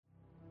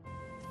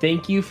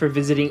Thank you for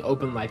visiting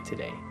Open Life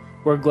today.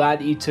 We're glad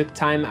that you took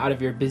time out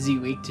of your busy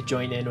week to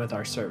join in with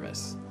our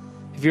service.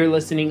 If you're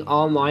listening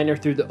online or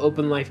through the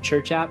Open Life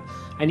Church app,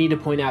 I need to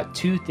point out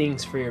two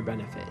things for your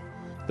benefit.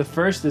 The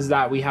first is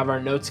that we have our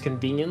notes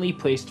conveniently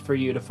placed for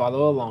you to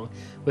follow along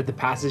with the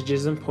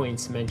passages and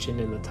points mentioned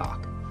in the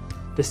talk.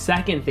 The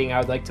second thing I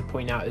would like to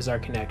point out is our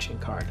connection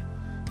card.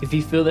 If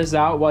you fill this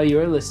out while you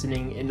are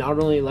listening, it not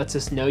only lets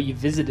us know you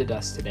visited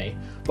us today,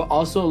 but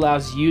also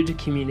allows you to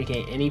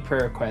communicate any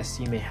prayer requests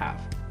you may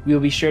have. We will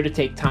be sure to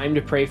take time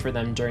to pray for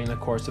them during the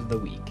course of the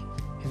week.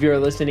 If you are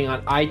listening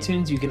on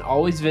iTunes, you can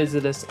always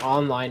visit us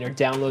online or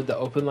download the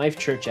Open Life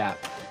Church app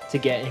to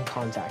get in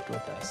contact with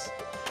us.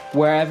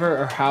 Wherever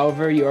or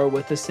however you are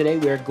with us today,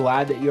 we are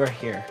glad that you are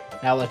here.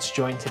 Now let's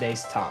join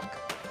today's talk.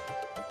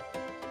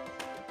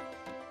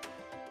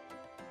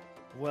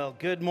 Well,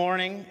 good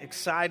morning.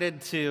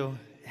 Excited to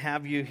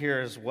have you here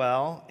as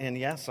well. And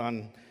yes,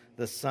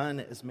 the sun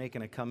is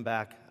making a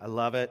comeback. I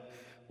love it.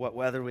 What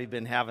weather we've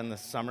been having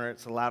this summer.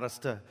 It's allowed us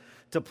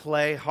to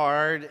play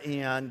hard,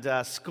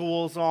 and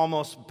school's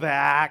almost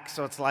back.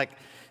 So it's like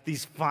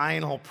these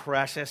final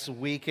precious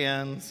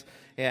weekends.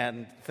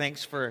 And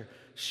thanks for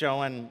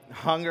showing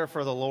hunger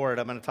for the Lord.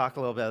 I'm going to talk a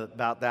little bit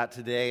about that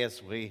today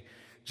as we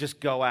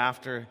just go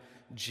after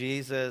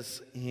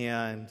Jesus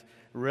and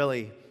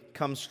really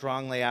come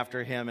strongly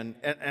after him.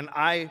 And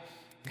I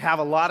have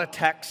a lot of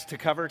text to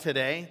cover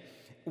today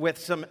with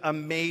some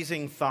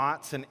amazing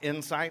thoughts and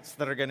insights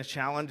that are going to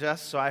challenge us.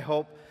 So I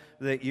hope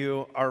that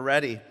you are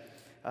ready.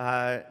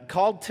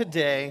 Called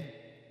today,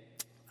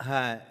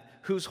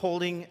 Who's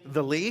Holding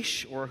the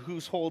Leash, or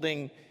Who's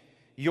Holding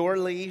Your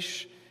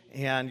Leash?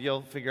 And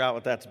you'll figure out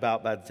what that's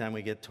about by the time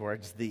we get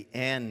towards the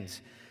end.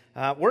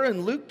 We're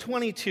in Luke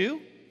 22.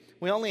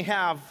 We only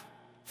have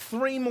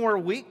 3 more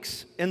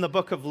weeks in the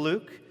book of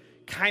Luke.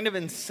 Kind of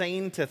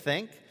insane to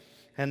think.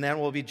 And then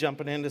we'll be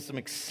jumping into some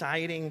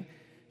exciting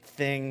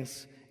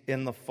things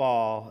in the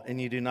fall.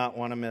 And you do not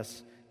want to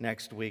miss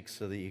next week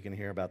so that you can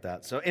hear about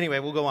that. So anyway,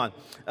 we'll go on.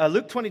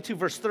 Luke 22,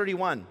 verse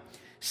 31.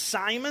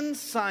 Simon,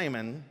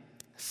 Simon,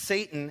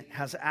 Satan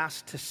has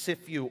asked to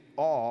sift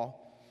all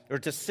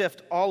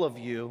of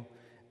you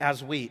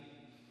as wheat.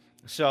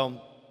 So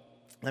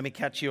let me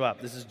catch you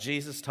up. This is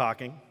Jesus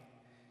talking.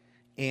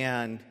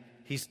 And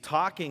he's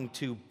talking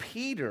to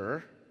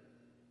Peter,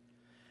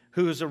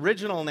 whose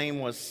original name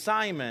was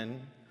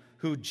Simon,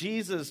 who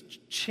Jesus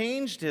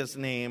changed his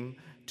name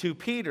to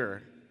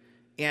Peter.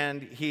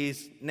 And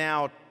he's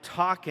now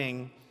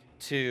talking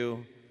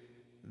to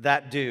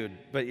that dude.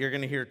 But you're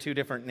going to hear 2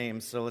 different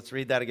names. So let's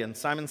read that again.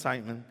 Simon,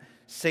 Simon,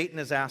 Satan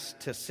is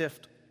asked to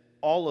sift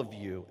all of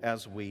you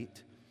as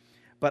wheat.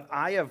 But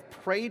I have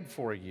prayed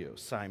for you,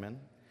 Simon,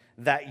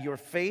 that your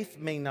faith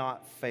may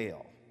not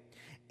fail.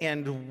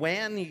 And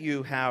when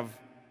you have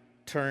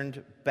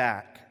turned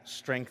back,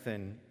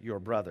 strengthen your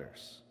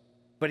brothers.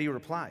 But he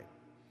replied,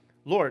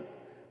 Lord,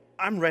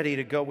 I'm ready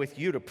to go with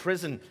you to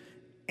prison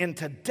and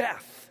to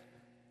death.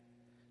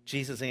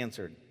 Jesus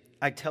answered,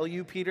 I tell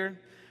you, Peter,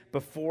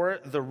 before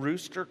the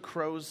rooster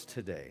crows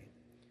today,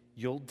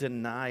 you'll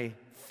deny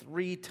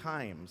 3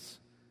 times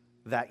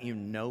that you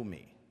know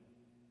me.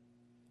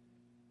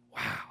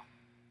 Wow.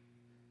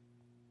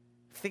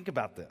 Think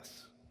about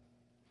this.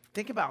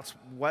 Think about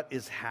what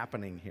is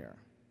happening here.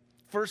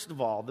 First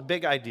of all, the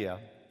big idea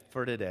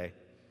for today,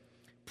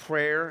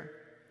 prayer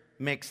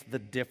makes the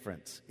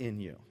difference in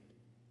you.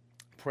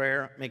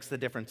 Prayer makes the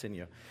difference in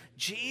you.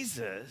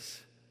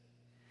 Jesus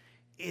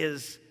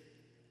is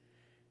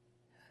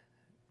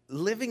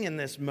living in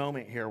this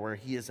moment here where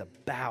he is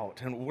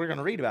about, and we're going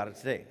to read about it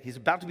today, he's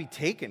about to be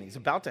taken. He's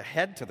about to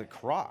head to the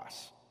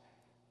cross.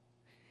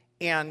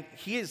 And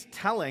he is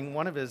telling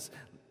one of his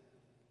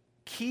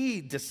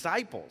key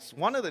disciples,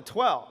 one of the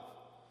 12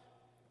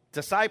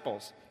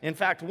 disciples, in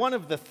fact, one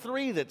of the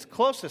 3 that's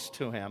closest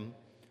to him,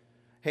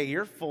 hey,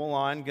 you're full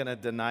on going to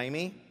deny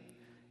me,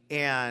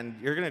 and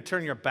you're going to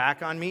turn your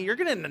back on me. You're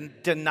going to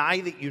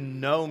deny that you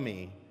know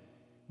me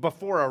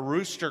before a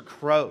rooster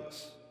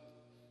crows.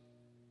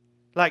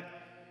 Like,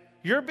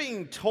 you're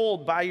being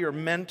told by your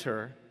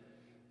mentor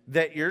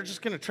that you're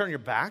just going to turn your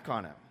back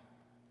on him.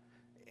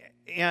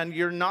 And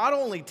you're not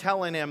only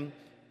telling him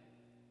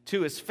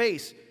to his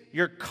face,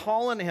 you're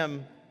calling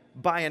him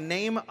by a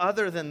name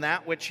other than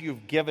that which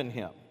you've given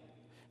him.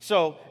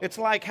 So it's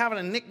like having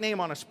a nickname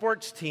on a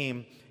sports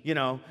team. You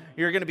know,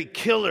 you're going to be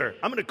Killer.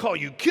 I'm going to call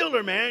you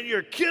Killer, man.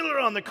 You're Killer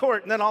on the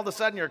court. And then all of a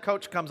sudden your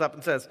coach comes up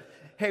and says,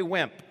 hey,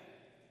 Wimp,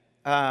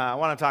 I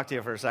want to talk to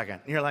you for a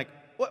second. And you're like,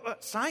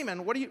 what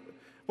Simon, what do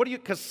you,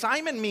 because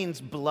Simon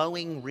means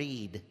blowing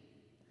reed.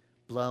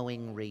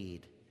 Blowing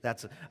reed.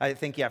 I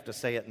think you have to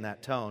say it in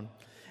that tone.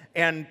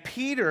 And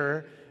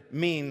Peter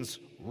means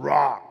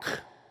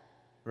rock,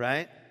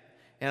 right?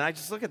 And I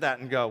just look at that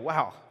and go,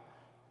 wow.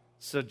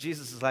 So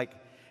Jesus is like,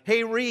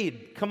 hey,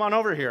 Reed, come on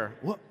over here.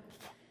 What?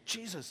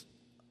 Jesus,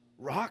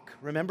 rock,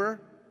 remember?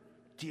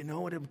 Do you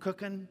know what I'm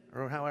cooking?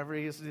 Or however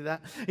he used to do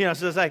that. You know,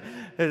 so it's like,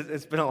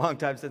 it's been a long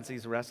time since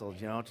he's wrestled,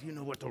 you know. Do you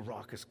know what the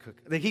rock is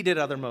cooking? He did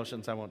other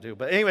motions I won't do.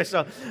 But anyway,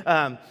 so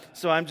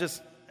I'm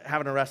just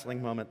having a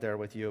wrestling moment there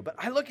with you. But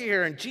I look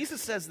here and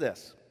Jesus says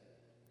this.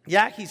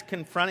 Yeah, he's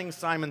confronting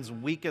Simon's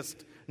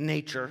weakest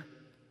nature.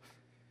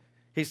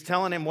 He's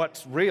telling him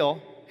what's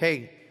real.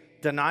 Hey,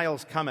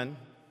 denial's coming.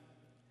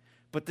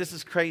 But this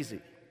is crazy.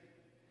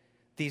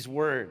 These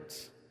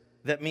words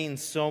that mean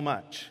so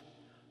much.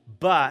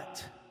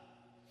 But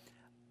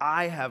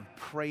I have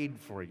prayed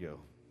for you.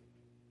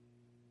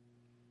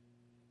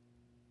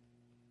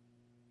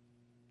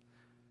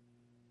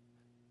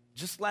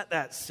 Just let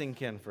that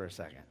sink in for a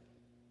second.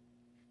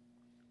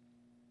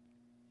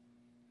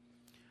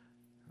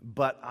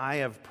 But I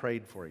have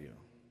prayed for you.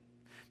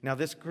 Now,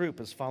 this group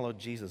has followed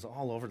Jesus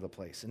all over the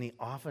place, and he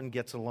often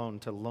gets alone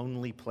to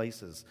lonely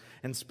places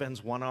and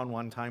spends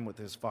one-on-one time with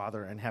his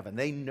Father in heaven.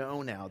 They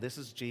know now this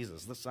is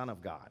Jesus, the Son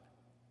of God.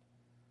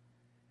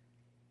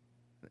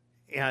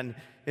 And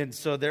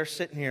so they're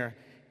sitting here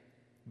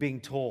being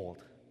told.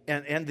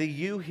 And the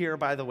you here,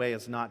 by the way,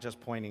 is not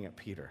just pointing at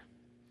Peter.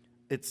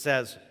 It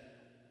says,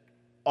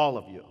 all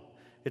of you.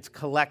 It's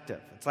collective.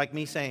 It's like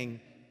me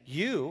saying,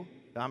 you,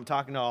 I'm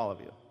talking to all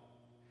of you.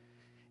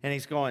 And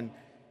he's going,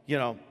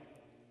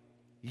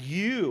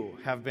 you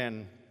have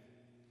been,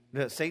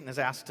 Satan is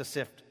asked to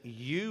sift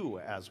you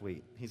as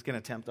wheat. He's going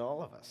to tempt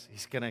all of us.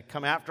 He's going to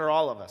come after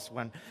all of us.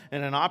 When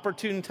in an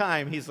opportune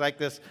time, he's like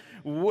this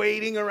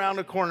waiting around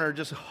a corner,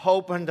 just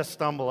hoping to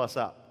stumble us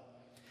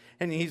up.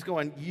 And he's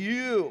going,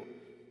 you.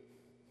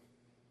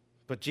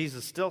 But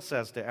Jesus still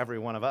says to every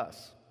one of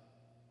us,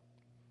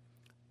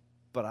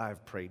 but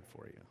I've prayed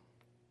for you.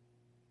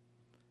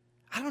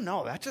 I don't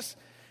know,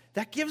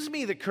 that gives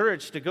me the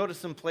courage to go to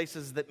some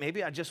places that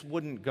maybe I just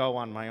wouldn't go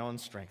on my own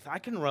strength. I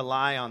can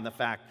rely on the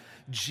fact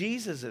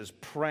Jesus is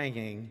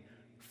praying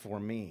for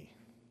me.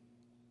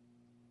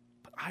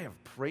 But I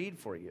have prayed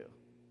for you.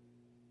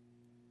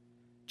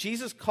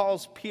 Jesus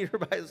calls Peter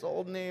by his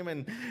old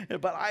name,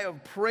 but I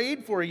have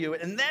prayed for you.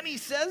 And then he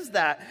says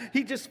that.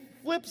 He just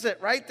flips it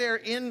right there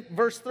in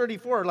verse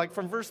 34. Like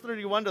from verse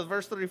 31 to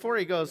verse 34,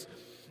 he goes,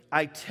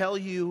 I tell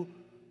you,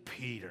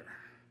 Peter.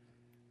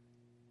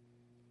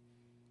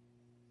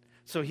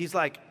 So he's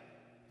like,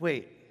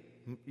 wait,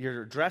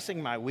 you're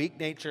addressing my weak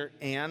nature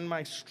and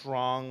my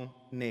strong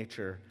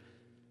nature.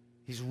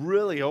 He's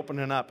really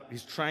opening up.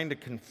 He's trying to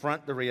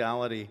confront the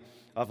reality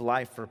of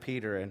life for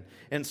Peter.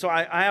 And so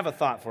I have a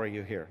thought for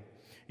you here.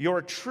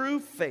 Your true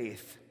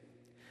faith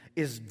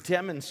is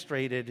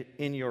demonstrated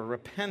in your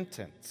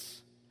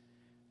repentance,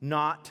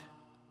 not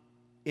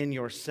in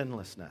your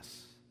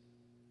sinlessness.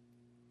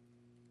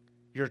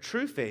 Your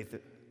true faith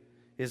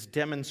is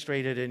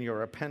demonstrated in your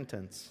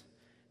repentance,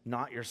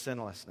 not your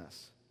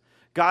sinlessness.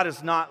 God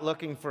is not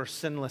looking for a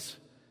sinless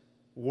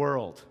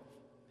world.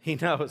 He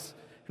knows.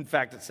 In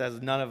fact, it says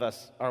none of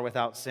us are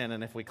without sin,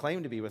 and if we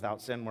claim to be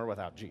without sin, we're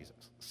without Jesus.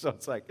 So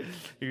it's like,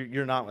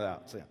 you're not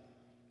without sin.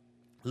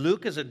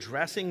 Luke is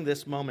addressing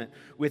this moment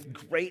with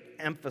great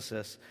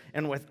emphasis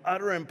and with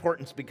utter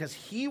importance because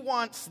he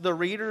wants the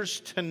readers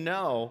to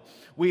know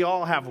we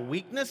all have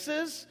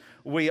weaknesses.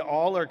 We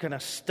all are going to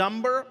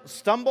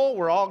stumble.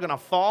 We're all going to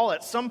fall.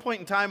 At some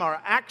point in time,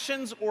 our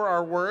actions or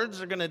our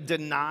words are going to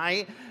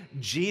deny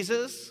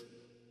Jesus.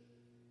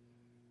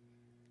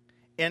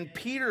 And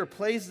Peter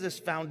plays this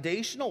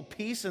foundational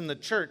piece in the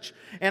church.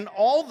 And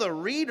all the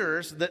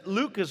readers that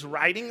Luke is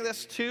writing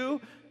this to,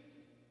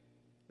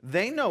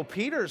 they know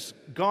Peter's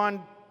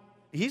gone,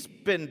 he's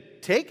been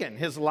taken,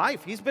 his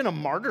life. He's been a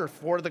martyr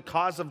for the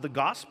cause of the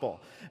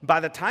gospel. By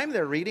the time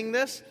they're reading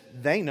this,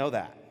 they know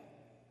that.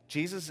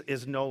 Jesus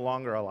is no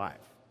longer alive.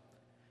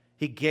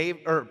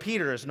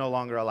 Peter is no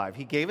longer alive.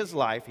 He gave his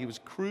life. He was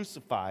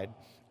crucified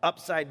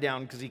upside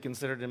down because he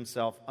considered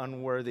himself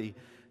unworthy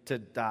to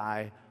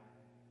die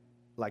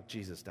like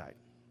Jesus died.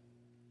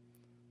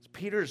 So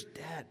Peter's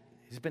dead.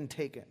 He's been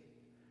taken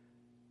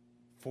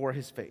for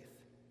his faith.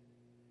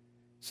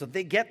 So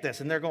they get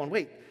this, and they're going,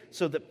 wait,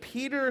 so the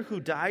Peter who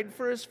died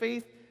for his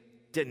faith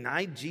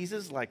denied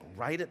Jesus like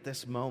right at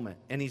this moment.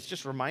 And he's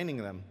just reminding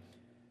them,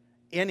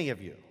 any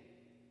of you,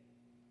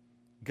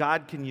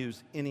 God can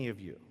use any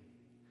of you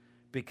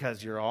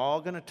because you're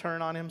all going to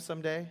turn on him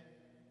someday,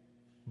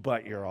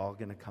 but you're all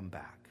going to come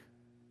back.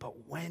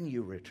 But when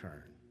you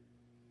return,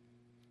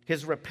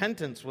 his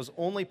repentance was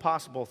only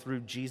possible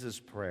through Jesus'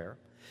 prayer,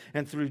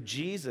 and through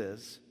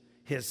Jesus,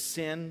 his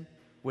sin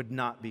would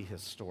not be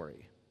his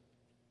story.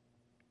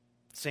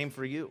 Same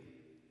for you.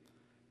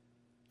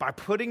 By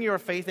putting your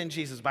faith in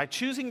Jesus, by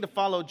choosing to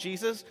follow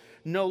Jesus,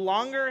 no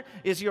longer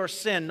is your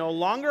sin, no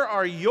longer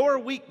are your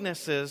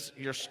weaknesses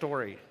your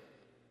story.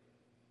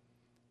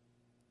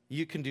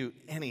 You can do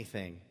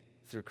anything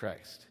through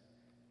Christ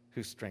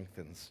who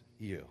strengthens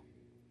you.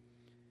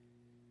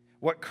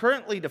 What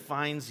currently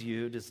defines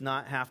you does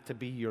not have to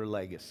be your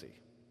legacy.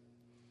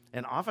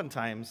 And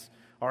oftentimes,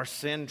 our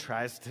sin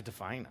tries to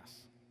define us.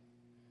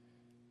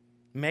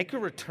 Make a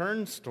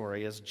return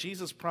story, as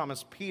Jesus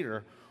promised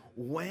Peter,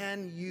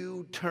 when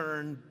you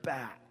turn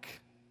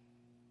back.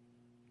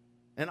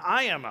 And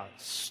I am a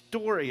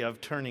story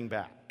of turning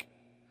back.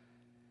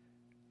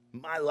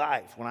 My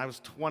life, when I was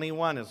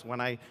 21, is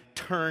when I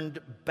turned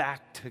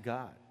back to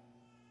God.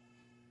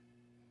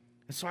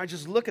 And so I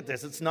just look at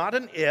this. It's not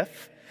an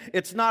if.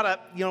 It's not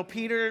a,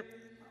 Peter,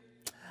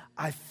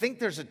 I think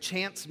there's a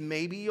chance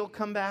maybe you'll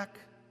come back.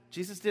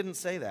 Jesus didn't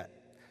say that.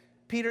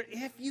 Peter,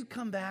 if you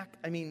come back,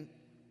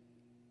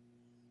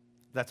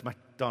 that's my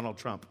Donald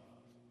Trump.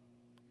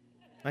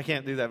 I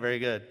can't do that very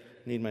good.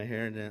 Need my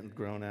hair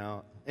grown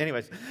out.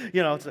 Anyways,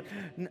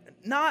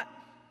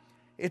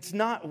 it's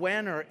not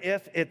when or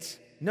if, it's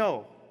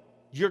no,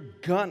 you're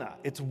gonna.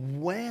 It's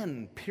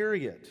when,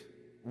 period.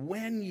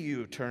 When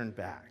you turn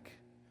back.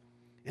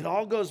 It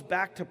all goes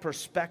back to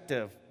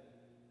perspective.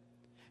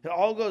 It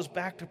all goes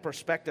back to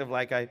perspective,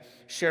 like I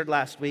shared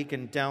last week,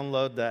 and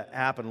download the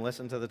app and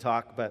listen to the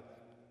talk. But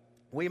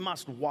we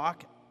must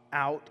walk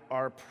out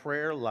our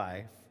prayer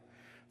life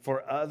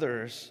for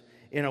others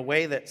in a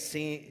way that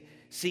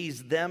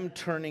sees them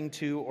turning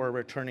to or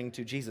returning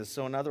to Jesus.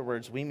 So in other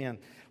words,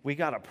 we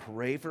got to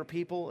pray for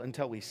people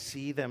until we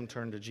see them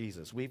turn to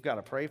Jesus. We've got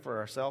to pray for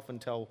ourselves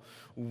until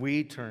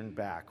we turn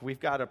back. We've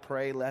got to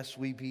pray lest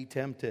we be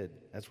tempted,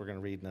 as we're going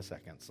to read in a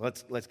second. So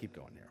let's keep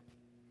going here.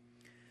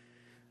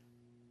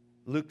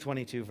 Luke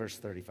 22, verse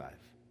 35.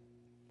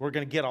 We're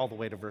going to get all the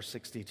way to verse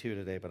 62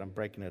 today, but I'm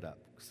breaking it up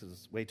because this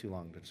is way too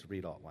long to just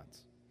read all at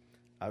once.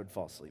 I would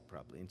fall asleep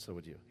probably, and so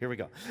would you. Here we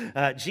go.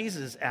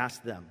 Jesus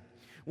asked them,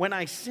 "When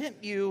I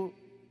sent you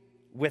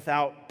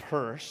without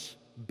purse,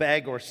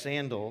 bag, or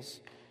sandals,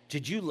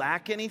 did you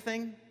lack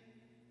anything?"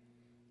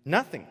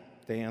 "Nothing,"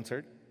 they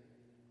answered.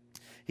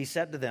 He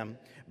said to them,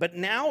 "But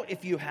now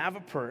if you have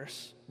a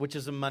purse," which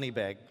is a money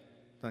bag,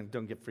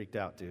 don't get freaked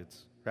out,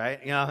 dudes,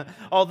 right?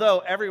 Although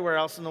everywhere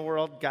else in the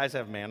world, guys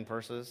have man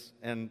purses,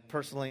 and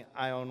personally,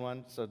 I own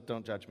one, so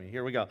don't judge me.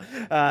 Here we go.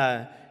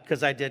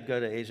 Because I did go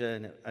to Asia,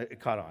 and it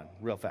caught on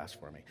real fast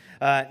for me.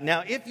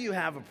 "Now, if you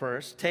have a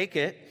purse, take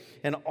it,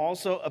 and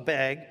also a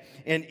bag.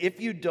 And if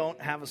you don't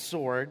have a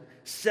sword,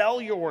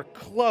 sell your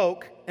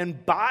cloak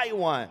and buy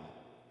one.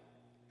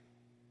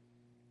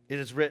 It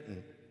is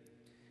written,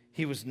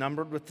 'He was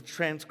numbered with the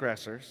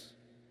transgressors.'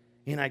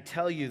 And I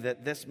tell you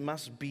that this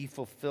must be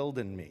fulfilled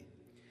in me.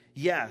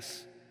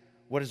 Yes,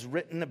 what is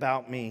written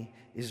about me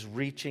is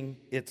reaching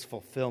its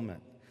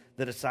fulfillment."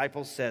 The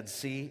disciples said,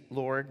 "See,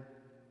 Lord,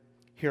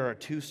 here are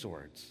 2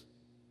 swords."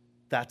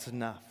 "That's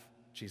enough,"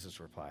 Jesus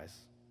replies.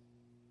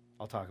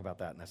 I'll talk about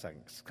that in a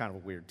second. It's kind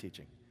of a weird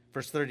teaching.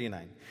 Verse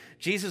 39.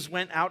 Jesus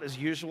went out as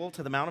usual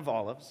to the Mount of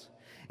Olives,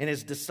 and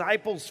his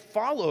disciples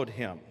followed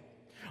him.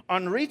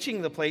 On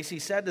reaching the place, he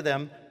said to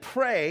them,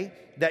 "Pray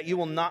that you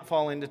will not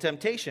fall into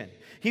temptation."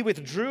 He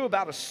withdrew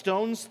about a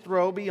stone's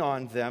throw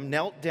beyond them,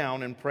 knelt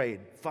down, and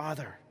prayed,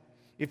 "Father,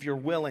 if you're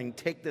willing,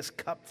 take this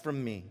cup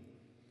from me.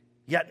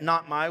 Yet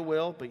not my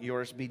will, but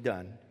yours be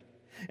done."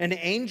 An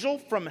angel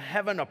from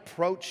heaven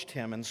approached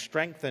him and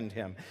strengthened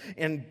him.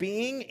 And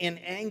being in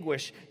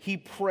anguish, he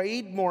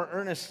prayed more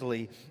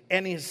earnestly,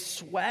 and his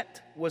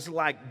sweat was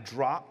like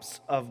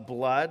drops of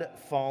blood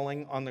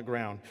falling on the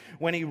ground.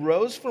 When he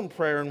rose from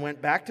prayer and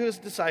went back to his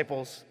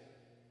disciples,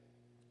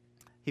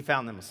 he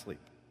found them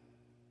asleep,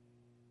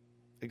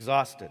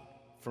 exhausted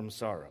from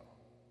sorrow.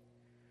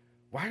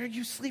 "Why are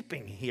you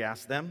sleeping?" he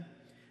asked them.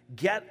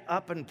 "Get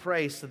up and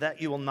pray so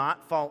that you will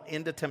not fall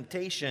into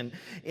temptation."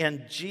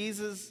 And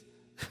Jesus...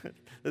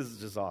 This is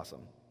just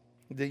awesome.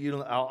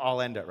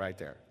 I'll end it right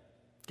there.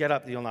 Get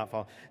up, you'll not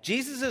fall.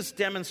 Jesus is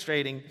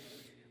demonstrating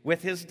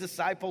with his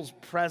disciples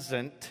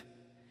present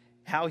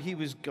how he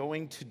was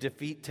going to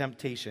defeat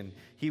temptation.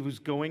 He was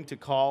going to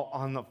call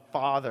on the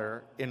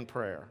Father in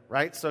prayer,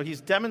 right? So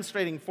he's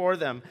demonstrating for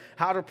them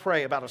how to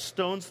pray about a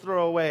stone's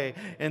throw away,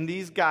 and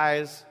these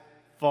guys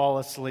fall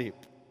asleep.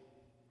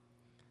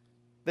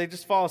 They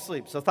just fall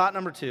asleep. So thought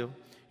number 2,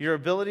 your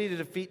ability to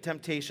defeat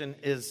temptation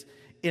is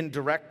in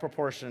direct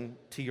proportion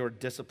to your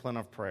discipline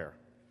of prayer.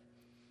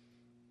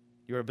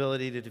 Your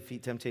ability to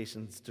defeat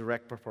temptation is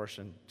direct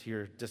proportion to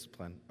your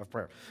discipline of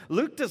prayer.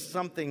 Luke does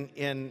something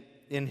in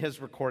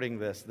his recording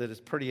this that is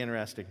pretty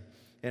interesting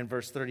in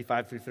verse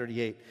 35 through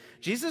 38.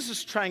 Jesus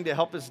is trying to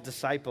help his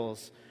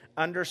disciples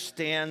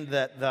understand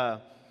that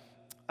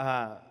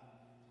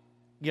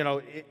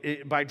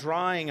by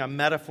drawing a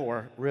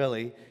metaphor,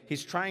 really,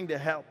 he's trying to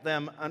help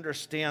them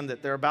understand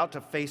that they're about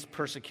to face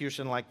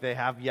persecution like they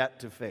have yet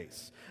to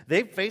face.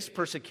 They've faced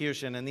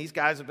persecution, and these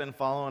guys have been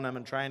following him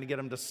and trying to get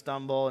him to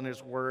stumble in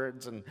his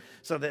words, and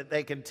so that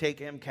they can take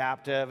him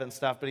captive and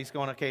stuff. But he's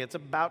going, okay, it's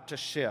about to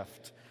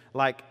shift.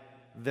 Like,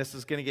 this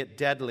is going to get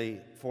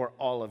deadly for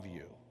all of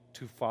you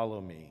to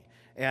follow me.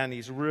 And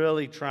he's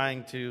really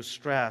trying to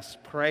stress,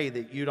 pray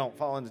that you don't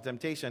fall into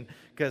temptation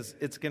because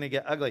it's going to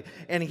get ugly.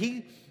 And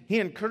he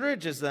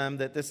encourages them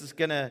that this is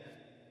going to,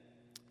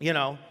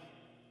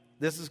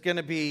 this is going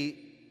to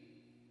be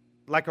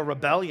like a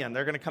rebellion.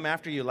 They're going to come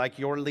after you like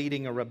you're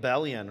leading a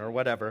rebellion or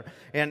whatever.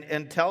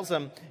 And tells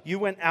them, you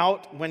went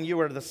out when you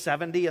were the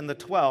 70 and the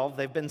 12.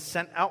 They've been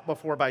sent out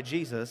before by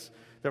Jesus.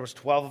 There was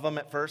 12 of them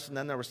at first, and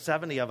then there were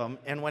 70 of them.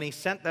 And when he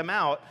sent them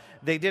out,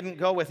 they didn't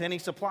go with any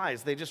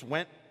supplies. They just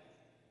went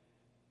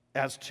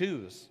as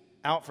twos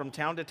out from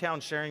town to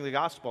town sharing the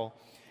gospel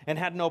and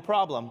had no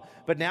problem.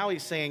 But now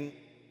he's saying,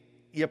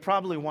 you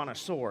probably want a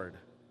sword.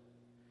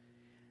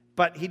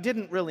 But he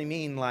didn't really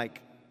mean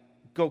like,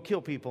 go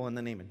kill people in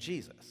the name of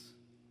Jesus.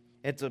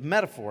 It's a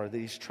metaphor that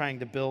he's trying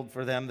to build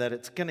for them, that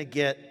it's going to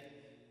get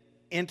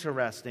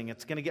interesting.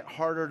 It's going to get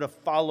harder to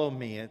follow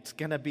me. It's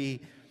going to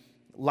be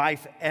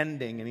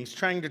life-ending. And he's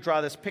trying to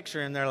draw this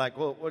picture, and they're like,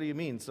 well, what do you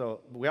mean?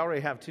 So we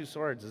already have 2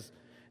 swords.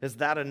 Is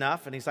that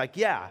enough? And he's like,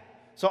 yeah.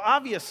 So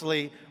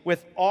obviously,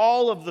 with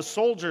all of the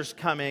soldiers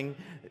coming,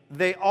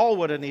 they all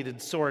would have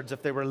needed swords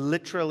if they were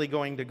literally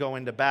going to go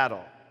into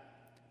battle.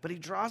 But he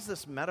draws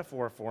this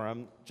metaphor for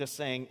them, just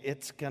saying,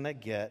 it's going to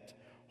get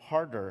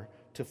harder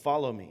to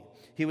follow me.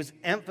 He was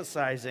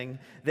emphasizing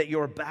that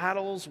your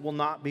battles will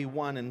not be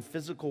won in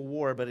physical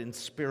war, but in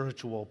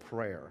spiritual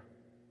prayer.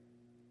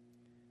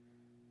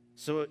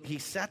 So he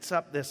sets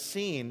up this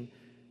scene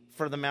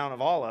for the Mount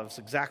of Olives,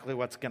 exactly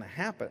what's going to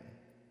happen.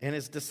 And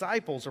his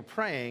disciples are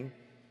praying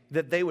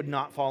that they would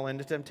not fall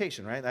into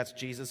temptation, right? That's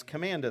Jesus'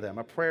 command to them,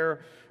 a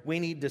prayer we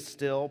need to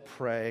still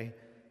pray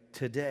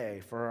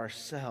today for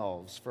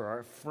ourselves, for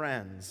our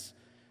friends,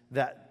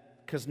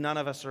 that because none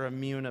of us are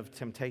immune of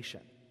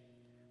temptation.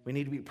 We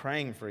need to be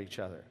praying for each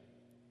other.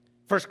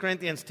 1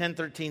 Corinthians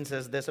 10:13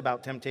 says this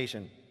about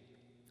temptation.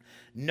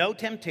 No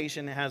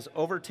temptation has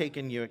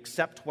overtaken you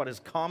except what is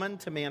common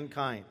to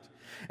mankind.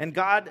 And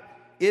God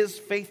is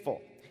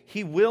faithful.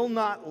 He will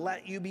not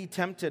let you be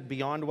tempted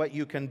beyond what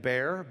you can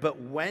bear, but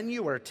when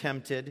you are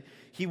tempted,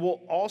 he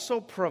will also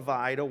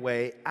provide a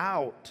way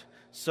out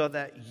so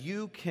that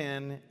you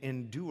can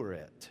endure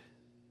it.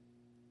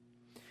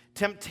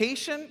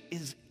 Temptation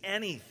is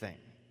anything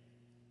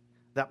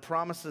that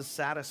promises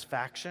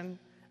satisfaction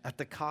at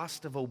the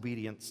cost of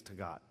obedience to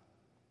God.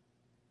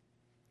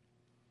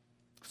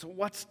 So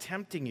what's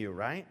tempting you,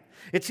 right?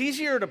 It's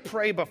easier to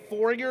pray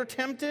before you're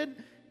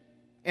tempted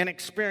and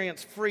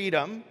experience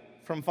freedom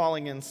from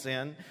falling in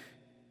sin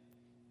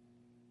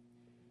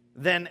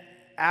than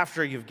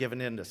after you've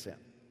given in to sin.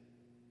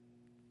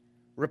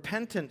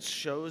 Repentance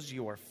shows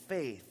your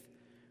faith,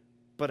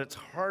 but it's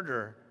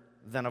harder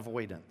than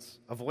avoidance.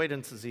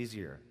 Avoidance is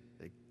easier.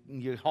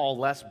 You haul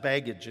less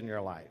baggage in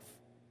your life.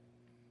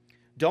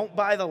 Don't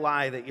buy the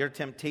lie that your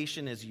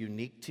temptation is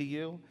unique to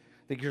you,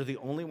 that you're the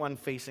only one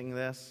facing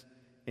this,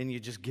 and you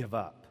just give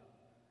up.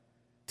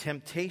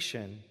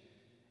 Temptation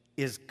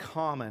is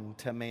common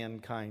to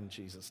mankind,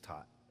 Jesus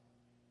taught.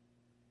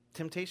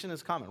 Temptation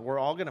is common. We're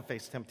all going to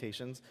face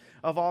temptations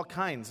of all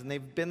kinds, and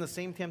they've been the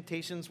same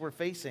temptations we're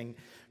facing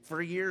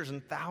for years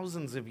and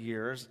thousands of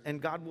years, and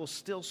God will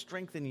still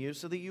strengthen you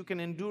so that you can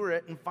endure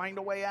it and find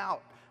a way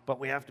out. But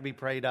we have to be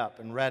prayed up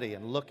and ready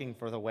and looking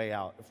for the way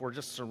out. If we're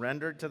just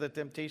surrendered to the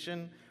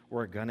temptation,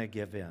 we're going to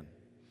give in.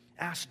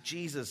 Ask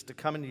Jesus to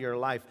come into your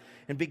life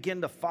and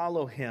begin to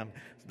follow him.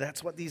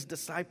 That's what these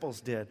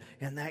disciples did,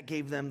 and that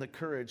gave them the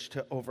courage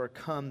to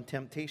overcome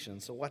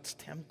temptation. So what's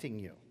tempting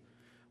you?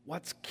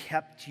 What's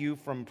kept you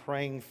from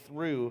praying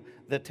through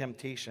the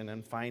temptation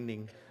and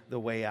finding the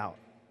way out?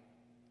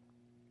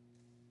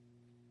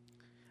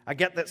 I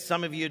get that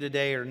some of you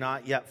today are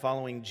not yet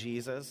following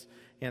Jesus,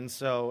 and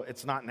so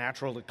it's not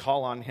natural to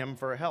call on him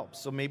for help.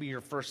 So maybe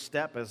your first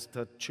step is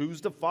to choose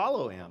to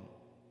follow him.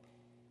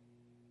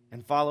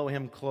 And follow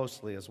him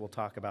closely, as we'll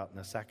talk about in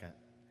a second.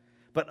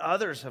 But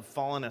others have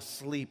fallen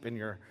asleep in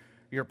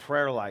your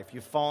prayer life.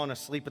 You've fallen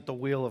asleep at the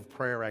wheel of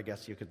prayer, I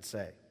guess you could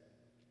say.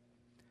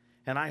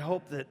 And I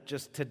hope that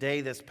just today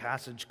this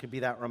passage could be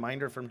that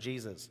reminder from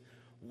Jesus.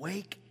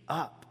 Wake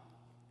up.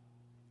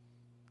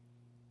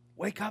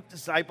 Wake up,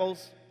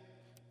 disciples.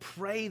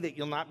 Pray that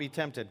you'll not be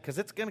tempted, because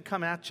it's going to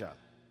come at you.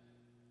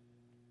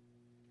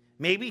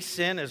 Maybe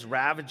sin is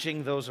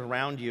ravaging those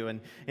around you,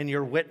 and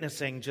you're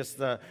witnessing just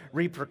the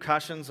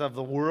repercussions of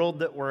the world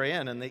that we're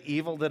in and the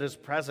evil that is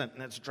present,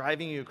 and it's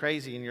driving you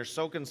crazy, and you're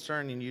so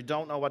concerned and you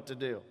don't know what to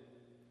do.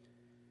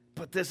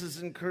 But this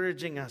is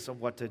encouraging us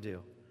of what to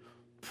do.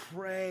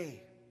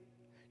 Pray.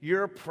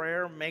 Your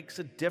prayer makes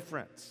a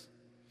difference.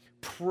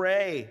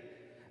 Pray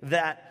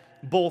that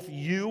both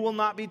you will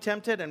not be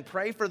tempted, and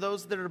pray for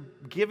those that are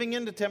giving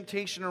into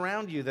temptation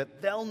around you, that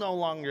they'll no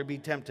longer be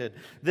tempted,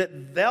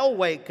 that they'll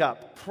wake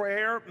up.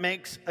 Prayer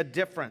makes a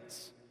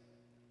difference.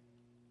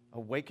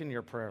 Awaken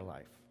your prayer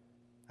life.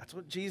 That's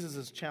what Jesus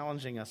is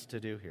challenging us to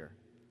do here.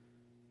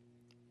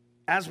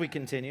 As we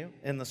continue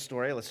in the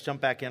story, let's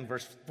jump back in,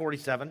 verse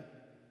 47.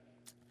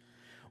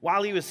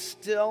 While he was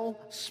still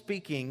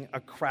speaking, a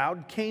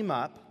crowd came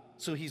up.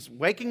 So he's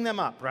waking them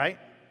up, right?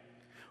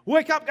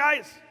 Wake up,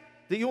 guys,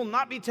 that you will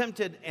not be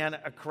tempted. And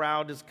a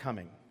crowd is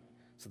coming.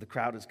 So the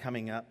crowd is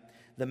coming up.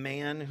 The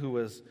man who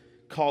was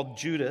called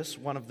Judas,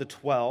 one of the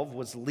 12,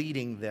 was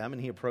leading them,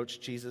 and he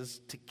approached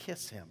Jesus to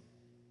kiss him.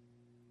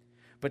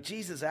 But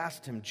Jesus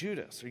asked him,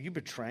 Judas, are you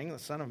betraying the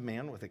Son of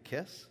Man with a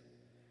kiss?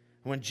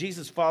 When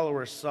Jesus'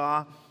 followers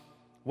saw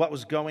what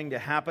was going to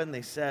happen,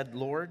 they said,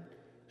 Lord,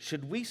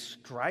 should we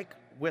strike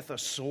with our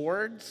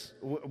swords?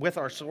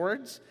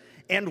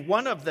 And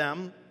one of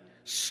them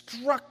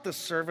struck the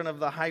servant of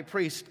the high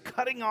priest,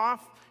 cutting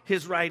off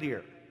his right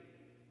ear.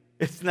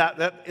 Isn't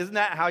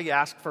that how you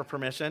ask for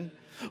permission?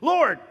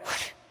 Lord,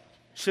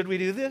 Should we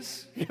do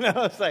this?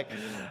 It's like,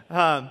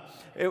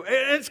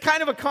 it's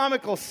kind of a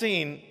comical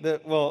scene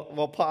that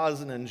we'll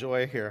pause and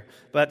enjoy here.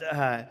 But,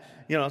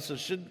 so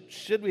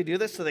should we do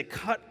this? So they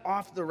cut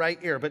off the right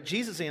ear. But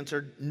Jesus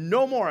answered,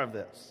 no more of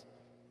this.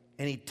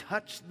 And he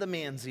touched the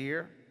man's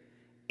ear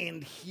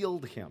and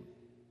healed him.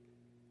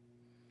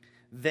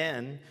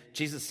 Then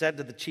Jesus said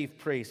to the chief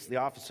priests, the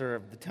officer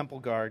of the temple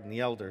guard, and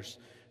the elders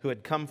who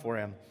had come for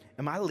him,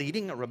 am I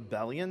leading a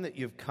rebellion that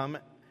you've come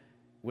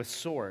with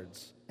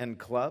swords and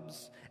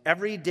clubs?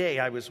 Every day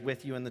I was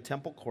with you in the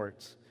temple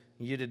courts,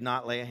 and you did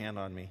not lay a hand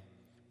on me.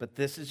 But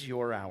this is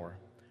your hour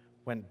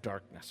when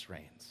darkness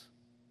reigns.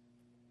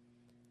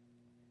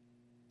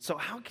 So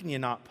how can you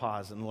not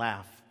pause and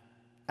laugh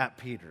at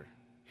Peter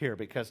here?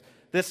 Because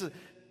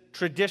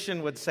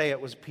tradition would say it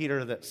was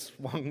Peter that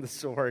swung the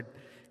sword.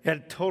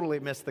 Had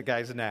totally missed the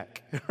guy's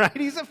neck, right?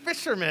 He's a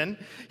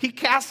fisherman. He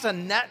casts a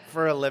net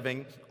for a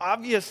living.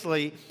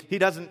 Obviously, he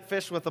doesn't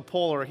fish with a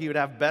pole or he would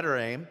have better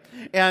aim.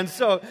 And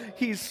so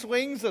he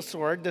swings a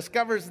sword,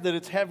 discovers that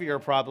it's heavier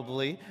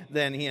probably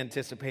than he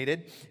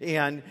anticipated,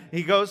 and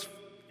he goes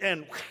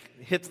and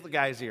hits the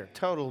guy's ear.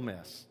 Total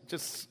miss.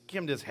 Just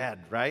skimmed his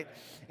head, right?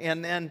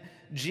 And then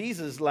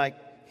Jesus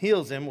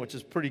heals him, which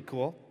is pretty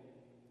cool.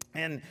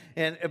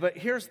 But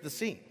here's the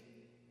scene.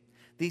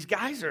 These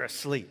guys are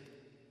asleep.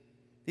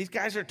 These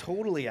guys are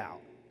totally out.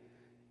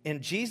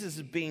 And Jesus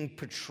is being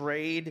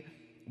portrayed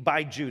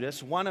by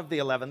Judas, one of the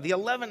 11. The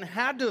 11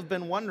 had to have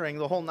been wondering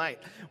the whole night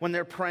when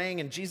they're praying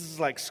and Jesus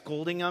is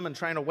scolding them and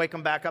trying to wake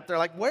them back up. They're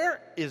like,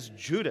 where is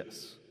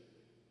Judas?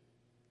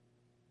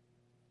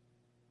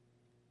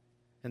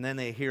 And then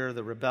they hear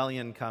the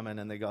rebellion coming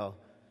and they go,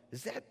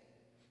 is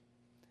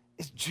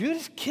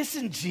Judas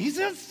kissing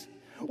Jesus?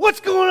 What's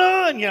going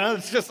on?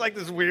 It's just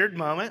this weird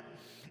moment.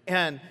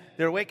 And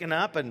they're waking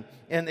up and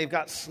they've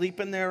got sleep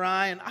in their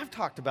eye. And I've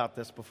talked about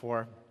this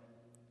before.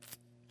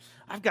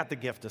 I've got the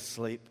gift of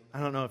sleep. I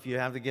don't know if you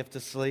have the gift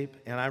of sleep.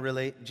 And I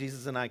relate,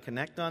 Jesus and I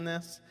connect on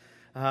this.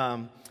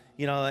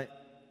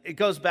 It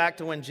goes back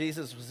to when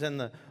Jesus was in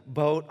the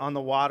boat on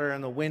the water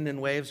and the wind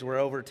and waves were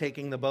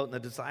overtaking the boat and the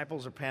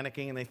disciples are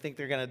panicking and they think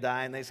they're going to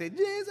die. And they say,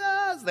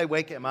 Jesus! They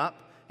wake him up.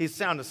 He's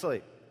sound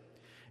asleep.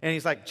 And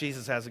he's like,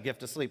 Jesus has a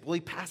gift of sleep. Well, he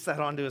passed that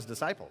on to his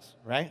disciples,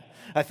 right?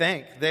 I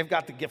think. They've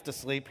got the gift of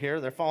sleep here.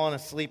 They're falling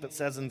asleep, it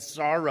says, in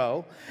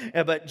sorrow.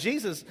 But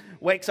Jesus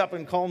wakes up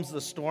and calms the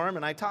storm.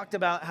 And I talked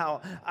about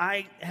how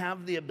I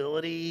have the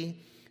ability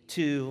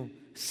to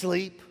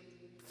sleep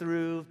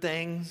through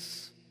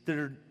things that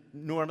are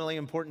normally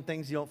important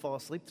things you don't fall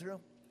asleep through.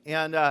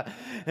 And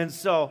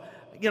so,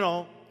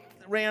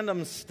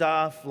 random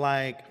stuff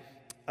like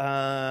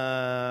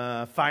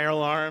fire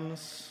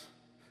alarms,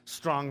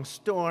 strong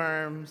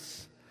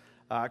storms,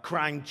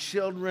 crying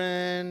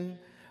children.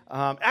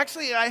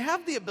 Actually, I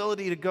have the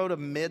ability to go to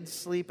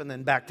mid-sleep and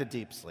then back to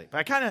deep sleep.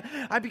 I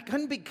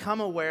couldn't become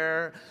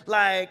aware,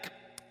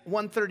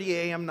 1:30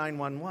 a.m.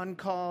 911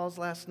 calls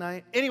last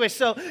night. Anyway,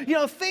 so,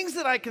 things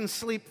that I can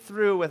sleep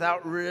through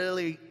without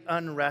really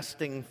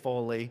unresting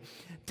fully.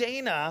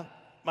 Dana,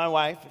 my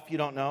wife, if you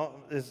don't know,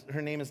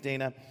 her name is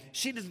Dana.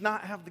 She does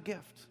not have the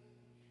gift.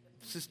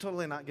 She's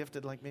totally not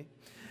gifted like me.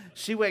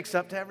 She wakes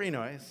up to every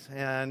noise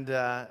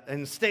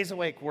and stays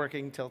awake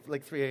working till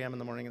 3 a.m. in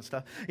the morning and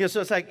stuff.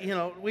 So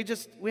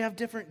it's we have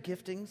different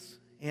giftings,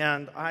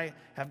 and I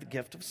have the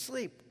gift of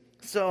sleep.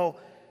 So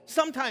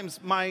sometimes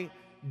my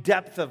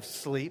depth of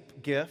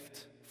sleep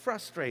gift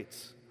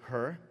frustrates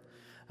her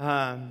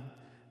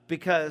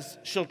because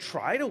she'll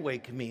try to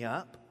wake me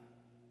up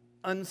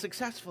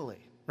unsuccessfully,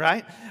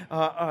 right?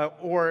 I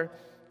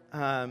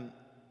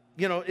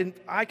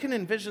can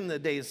envision the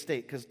day's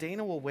state because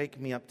Dana will wake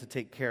me up to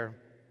take care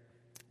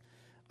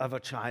of a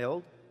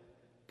child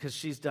because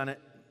she's done it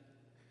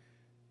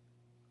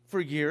for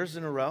years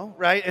in a row,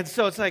 right? And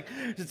so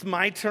it's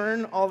my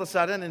turn all of a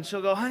sudden, and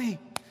she'll go, honey,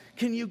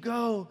 can you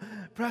go?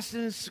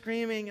 Preston is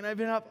screaming, and I've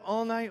been up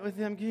all night with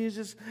him. Can you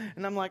just...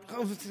 And I'm like,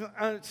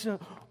 so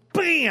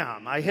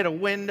bam! I hit a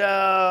window,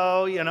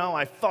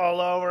 I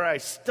fall over, I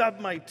stub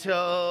my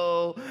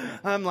toe.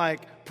 I'm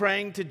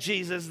praying to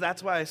Jesus,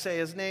 that's why I say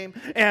his name,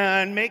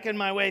 and making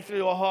my way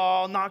through a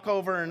hall, knock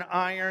over an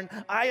iron.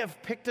 I have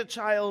picked a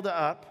child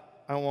up.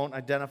 I won't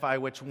identify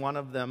which one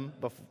of them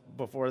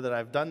before that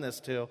I've done this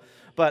to,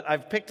 but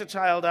I've picked a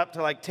child up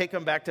to take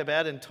him back to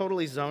bed and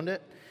totally zoned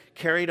it,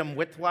 carried him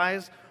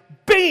widthwise,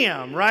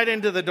 bam, right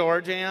into the door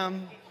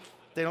jamb.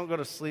 They don't go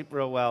to sleep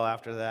real well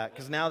after that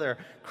because now they're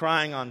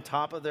crying on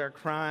top of their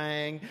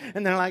crying,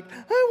 and they're like,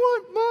 I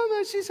want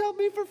Mama. She's helped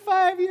me for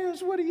 5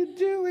 years. What are you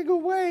doing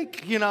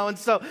awake? And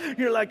so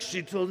you're like,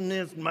 she told me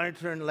it's my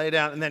turn to lay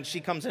down, and then she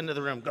comes into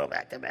the room, go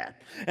back to bed.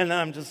 And then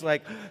I'm just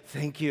like,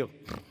 thank you.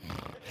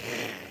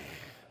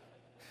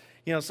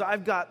 So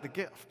I've got the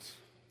gift.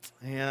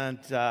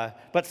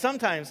 But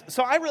sometimes,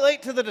 so I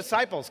relate to the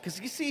disciples because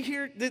you see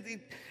here,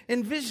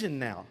 envision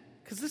now,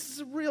 because this is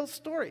a real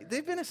story.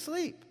 They've been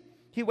asleep.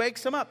 He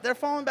wakes them up. They're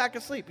falling back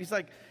asleep. He's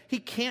like, he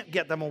can't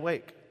get them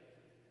awake.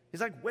 He's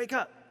like, wake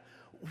up.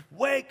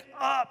 Wake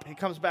up. He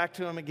comes back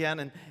to them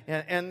again,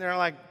 and they're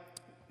like,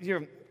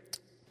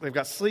 They've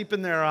got sleep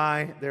in their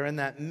eye. They're in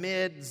that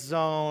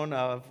mid-zone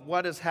of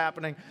what is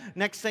happening.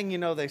 Next thing you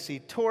know, they see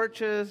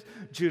torches,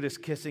 Judas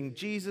kissing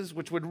Jesus,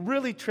 which would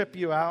really trip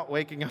you out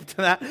waking up to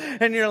that.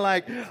 And you're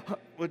like,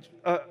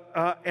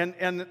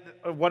 and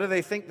what do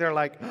they think? They're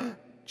like,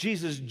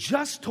 Jesus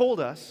just told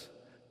us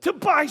to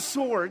buy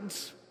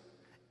swords,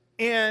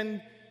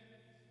 and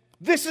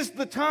this is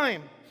the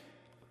time.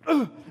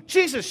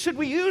 Jesus, should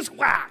we use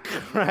whack?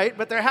 Right?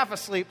 But they're half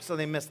asleep, so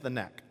they miss the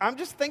neck. I'm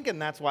just thinking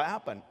that's what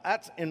happened.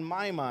 That's, in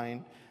my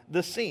mind,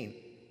 the scene.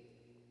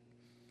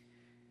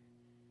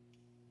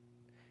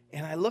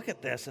 And I look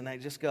at this and I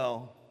just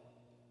go,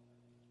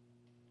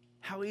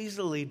 how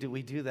easily do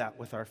we do that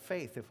with our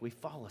faith if we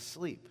fall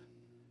asleep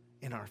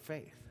in our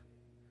faith?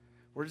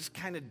 We're just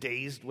kind of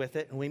dazed with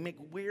it, and we make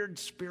weird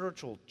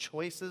spiritual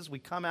choices. We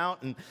come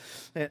out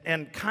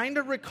and kind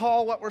of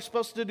recall what we're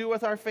supposed to do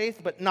with our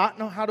faith, but not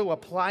know how to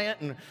apply it.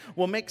 And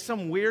we'll make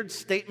some weird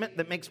statement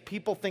that makes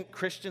people think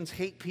Christians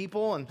hate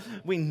people, and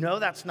we know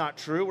that's not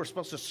true. We're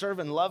supposed to serve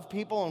and love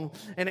people,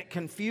 and it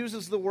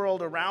confuses the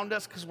world around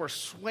us because we're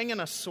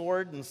swinging a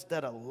sword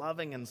instead of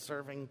loving and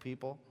serving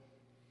people.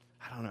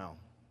 I don't know.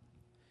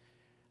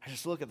 I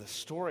just look at the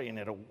story, and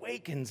it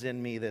awakens in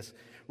me this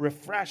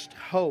refreshed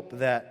hope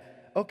that,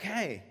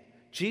 okay,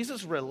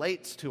 Jesus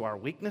relates to our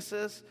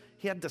weaknesses.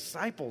 He had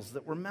disciples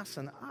that were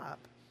messing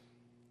up.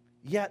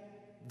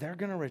 Yet, they're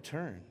going to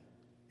return.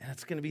 And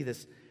it's going to be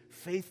this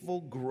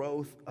faithful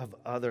growth of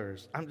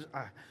others.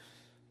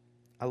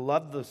 I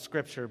love the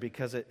scripture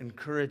because it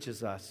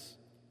encourages us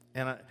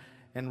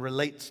and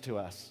relates to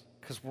us,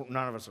 because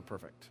none of us are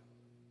perfect.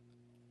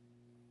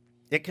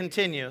 It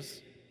continues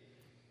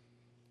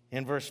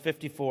in verse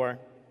 54.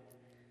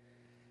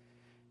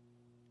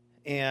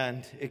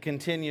 And it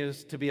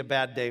continues to be a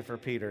bad day for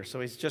Peter.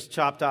 So he's just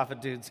chopped off a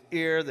dude's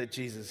ear that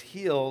Jesus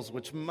heals,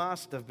 which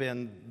must have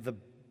been the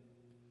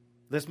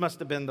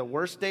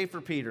worst day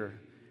for Peter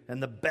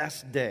and the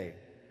best day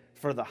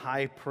for the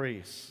high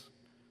priest's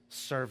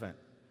servant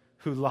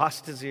who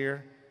lost his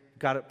ear,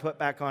 got it put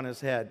back on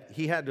his head.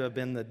 He had to have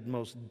been the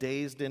most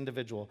dazed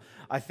individual.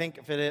 I think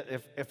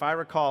if I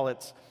recall,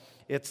 it's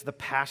the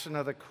Passion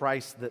of the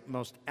Christ that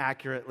most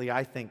accurately,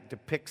 I think,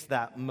 depicts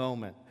that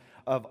moment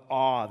of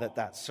awe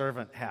that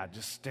servant had,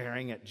 just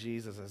staring at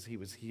Jesus as he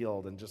was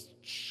healed and just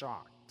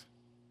shocked.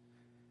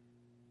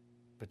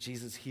 But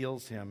Jesus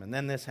heals him, and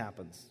then this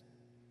happens.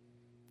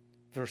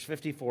 Verse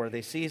 54,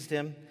 they seized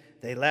him,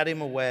 they led him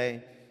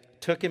away,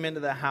 took him into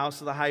the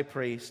house of the high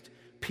priest.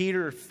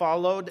 Peter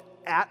followed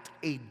at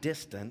a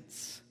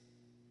distance,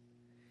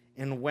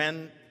 and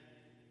when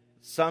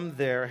some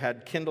there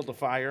had kindled a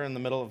fire in the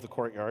middle of the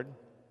courtyard,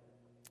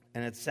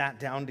 and had sat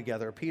down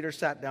together, Peter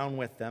sat down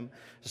with them.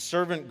 A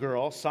servant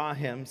girl saw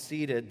him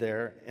seated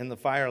there in the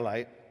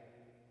firelight.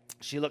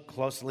 She looked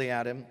closely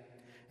at him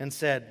and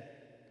said,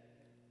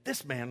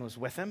 "This man was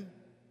with him."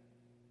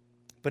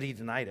 But he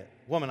denied it.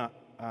 "Woman,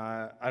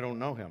 I don't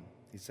know him,"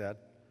 he said.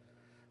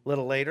 A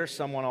little later,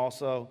 someone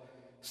also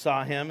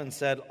saw him and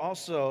said,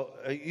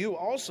 "You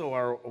also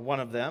are one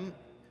of them."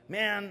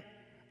 "Man,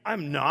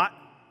 I'm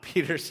not,"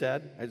 Peter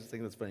said. I just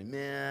think that's funny.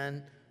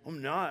 "Man,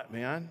 I'm not,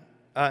 man."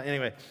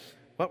 Anyway.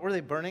 What were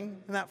they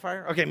burning in that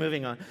fire? Okay,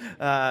 moving on.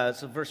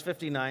 So verse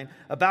 59.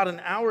 About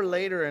an hour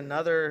later,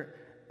 another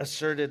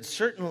asserted,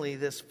 "Certainly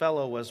this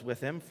fellow was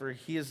with him, for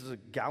he is a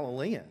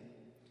Galilean."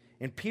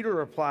 And Peter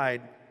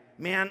replied,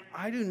 "Man,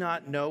 I do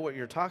not know what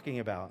you're talking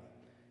about."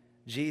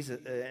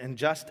 And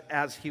just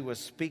as he was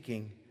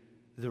speaking,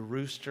 the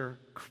rooster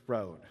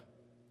crowed.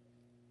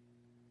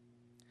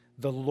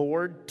 The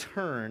Lord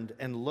turned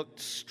and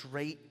looked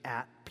straight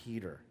at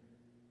Peter.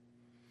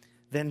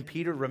 Then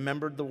Peter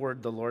remembered the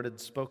word the Lord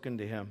had spoken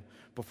to him.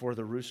 "Before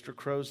the rooster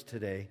crows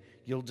today,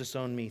 you'll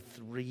disown me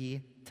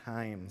 3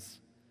 times.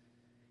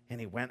 And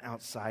he went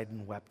outside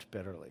and wept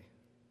bitterly.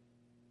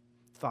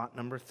 Thought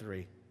number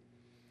 3,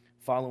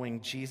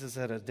 following Jesus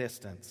at a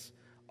distance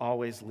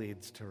always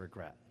leads to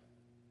regret.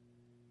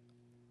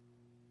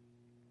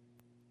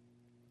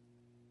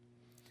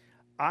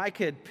 I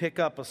could pick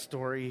up a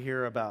story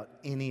here about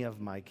any of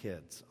my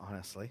kids,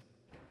 honestly.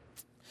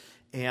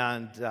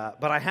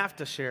 But I have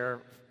to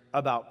share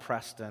about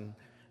Preston,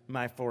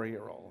 my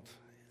 4-year-old.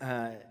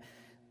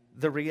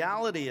 The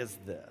reality is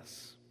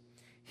this.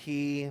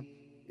 He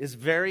is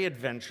very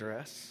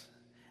adventurous,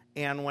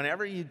 and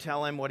whenever you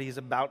tell him what he's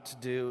about to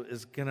do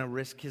is going to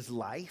risk his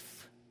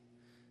life,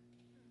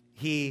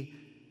 he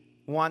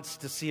wants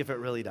to see if it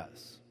really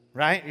does,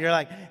 right? You're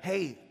like,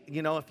 "Hey,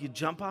 if you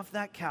jump off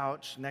that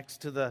couch next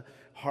to the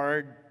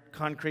hard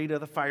concrete of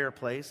the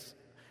fireplace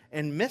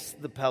and miss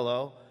the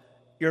pillow,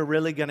 you're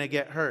really going to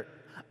get hurt."